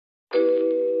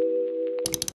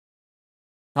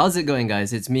How's it going,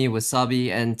 guys? It's me, Wasabi,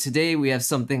 and today we have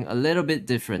something a little bit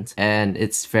different, and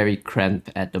it's very cramped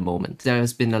at the moment.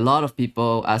 There's been a lot of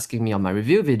people asking me on my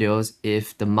review videos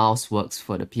if the mouse works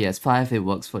for the PS5, it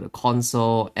works for the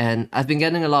console, and I've been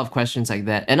getting a lot of questions like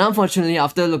that. And unfortunately,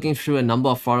 after looking through a number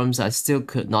of forums, I still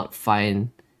could not find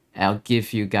I'll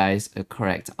give you guys a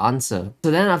correct answer. So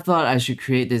then I thought I should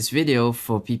create this video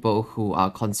for people who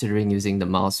are considering using the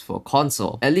mouse for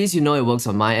console. At least you know it works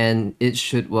on my end, it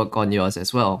should work on yours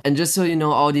as well. And just so you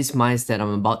know, all these mice that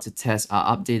I'm about to test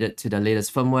are updated to the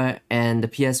latest firmware, and the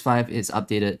PS5 is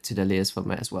updated to the latest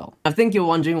firmware as well. I think you're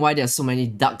wondering why there are so many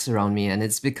ducks around me, and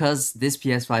it's because this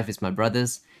PS5 is my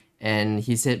brother's, and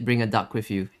he said bring a duck with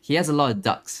you. He has a lot of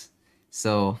ducks,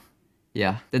 so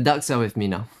yeah, the ducks are with me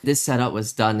now. This setup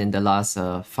was done in the last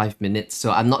 5 minutes,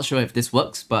 so I'm not sure if this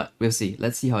works, but we'll see.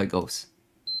 Let's see how it goes.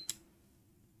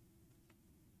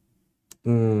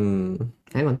 Hang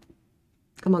on.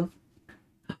 Come on.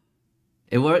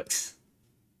 It works.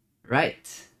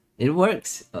 Right. It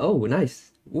works. Oh,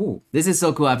 nice. Ooh. This is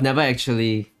so cool. I've never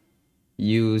actually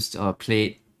used or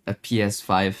played a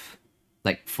PS5.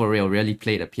 Like, for real, really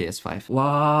played a PS5.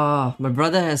 Wow, my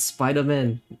brother has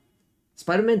Spider-Man.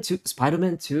 Spider-Man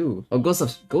 2. Oh, Ghost of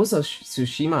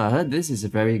Tsushima. I heard this is a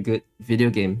very good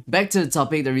video game. Back to the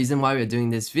topic, the reason why we're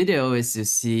doing this video is to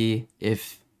see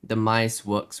if the mice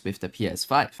works with the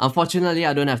PS5. Unfortunately,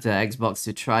 I don't have the Xbox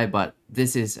to try, but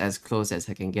this is as close as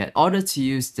I can get. In order to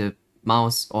use the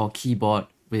mouse or keyboard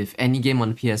with any game on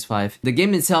the PS5, the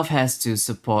game itself has to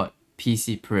support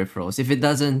PC peripherals. If it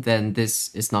doesn't, then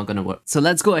this is not gonna work. So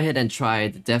let's go ahead and try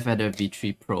the DevAdder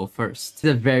V3 Pro first. It's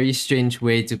a very strange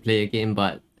way to play a game,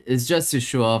 but it's just to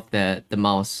show off that the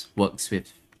mouse works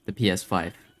with the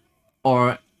PS5.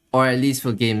 Or at least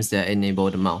for games that enable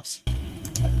the mouse.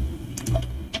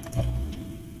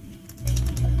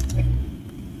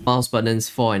 Mouse buttons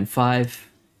 4 and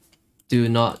 5 do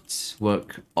not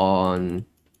work on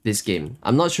this game.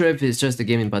 I'm not sure if it's just the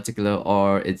game in particular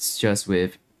or it's just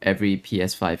with every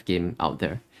PS5 game out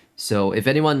there. So if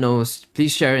anyone knows,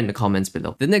 please share in the comments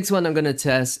below. The next one I'm gonna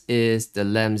test is the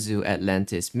Lamzu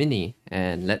Atlantis Mini,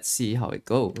 and let's see how it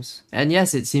goes. And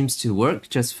yes, it seems to work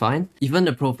just fine. Even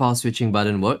the profile switching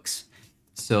button works.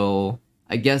 So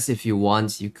I guess if you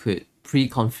want, you could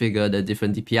pre-configure the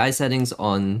different DPI settings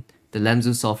on the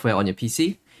Lamzu software on your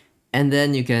PC, and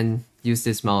then you can use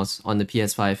this mouse on the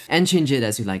PS5 and change it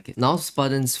as you like it. Mouse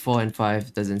buttons 4 and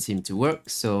 5 doesn't seem to work,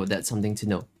 so that's something to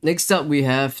know. Next up, we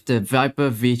have the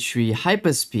Viper V3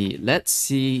 Hyperspeed. Let's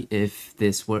see if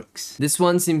this works. This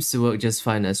one seems to work just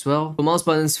fine as well. For mouse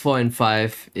buttons 4 and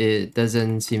 5, it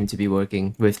doesn't seem to be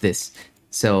working with this.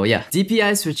 So yeah,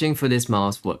 DPI switching for this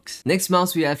mouse works. Next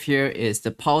mouse we have here is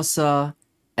the Pulsar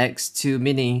X2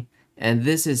 Mini, and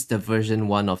this is the version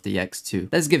 1 of the X2.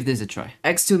 Let's give this a try.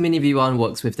 X2 Mini V1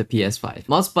 works with the PS5.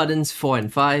 Mouse buttons 4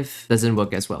 and 5 doesn't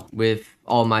work as well with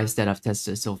all mice that I've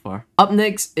tested so far. Up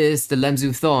next is the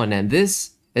Lamzu Thorn, and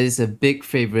this is a big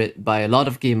favorite by a lot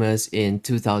of gamers in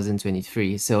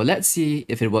 2023. So let's see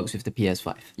if it works with the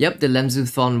PS5. Yep, the Lamzu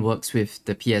Thorn works with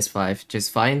the PS5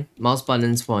 just fine. Mouse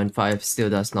buttons 4 and 5 still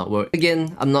does not work.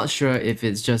 Again, I'm not sure if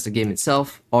it's just the game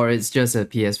itself or it's just a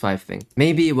PS5 thing.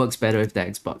 Maybe it works better with the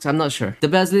Xbox, I'm not sure. The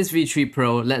Bezilis V3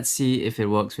 Pro, let's see if it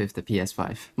works with the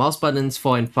PS5. Mouse buttons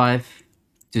 4 and 5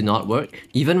 do not work.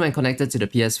 Even when connected to the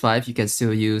PS5, you can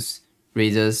still use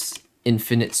Razer's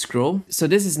infinite scroll. So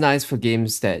this is nice for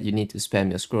games that you need to spam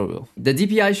your scroll wheel. The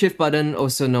DPI shift button,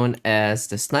 also known as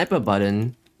the sniper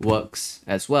button, works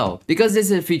as well. Because this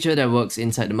is a feature that works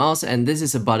inside the mouse, and this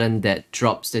is a button that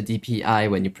drops the DPI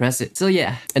when you press it. So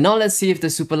yeah, and now let's see if the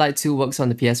Superlight 2 works on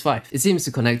the PS5. It seems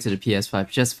to connect to the PS5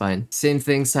 just fine. Same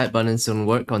thing, side buttons don't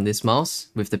work on this mouse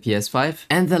with the PS5.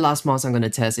 And the last mouse I'm gonna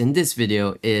test in this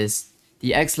video is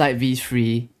the X-Lite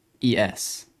V3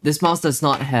 ES. This mouse does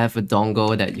not have a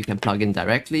dongle that you can plug in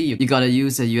directly. You gotta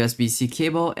use a USB-C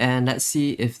cable, and let's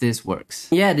see if this works.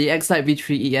 Yeah, the X-Lite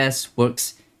V3 ES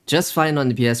works just fine on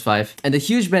the PS5. And the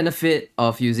huge benefit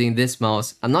of using this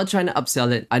mouse, I'm not trying to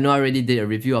upsell it. I know I already did a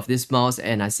review of this mouse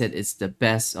and I said it's the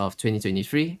best of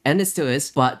 2023, and it still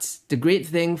is. But the great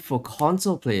thing for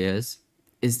console players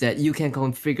is that you can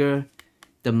configure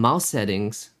the mouse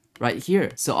settings right here.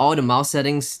 So all the mouse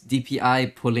settings,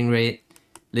 DPI, pulling rate,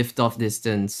 lift-off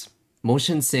distance,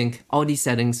 motion sync, all these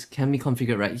settings can be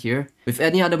configured right here. With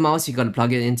any other mouse, you gotta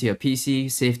plug it into your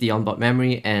PC, save the onboard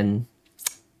memory, and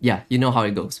yeah, you know how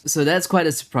it goes. So that's quite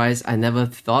a surprise. I never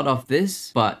thought of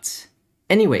this, but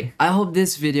Anyway, I hope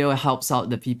this video helps out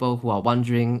the people who are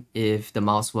wondering if the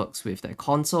mouse works with their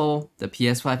console, the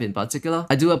PS5 in particular.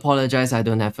 I do apologize I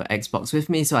don't have an Xbox with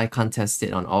me, so I can't test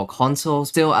it on all consoles.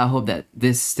 Still, I hope that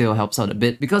this still helps out a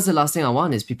bit, because the last thing I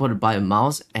want is people to buy a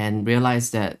mouse and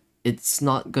realize that it's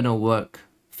not gonna work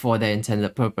for their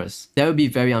intended purpose. That would be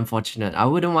very unfortunate. I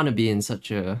wouldn't want to be in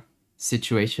such a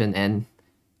situation, and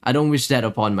I don't wish that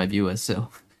upon my viewers, so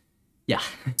yeah.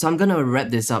 So I'm gonna wrap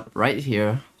this up right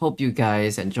here. Hope you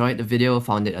guys enjoyed the video,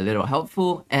 found it a little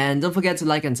helpful, and don't forget to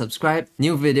like and subscribe.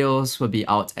 New videos will be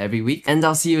out every week, and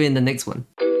I'll see you in the next one.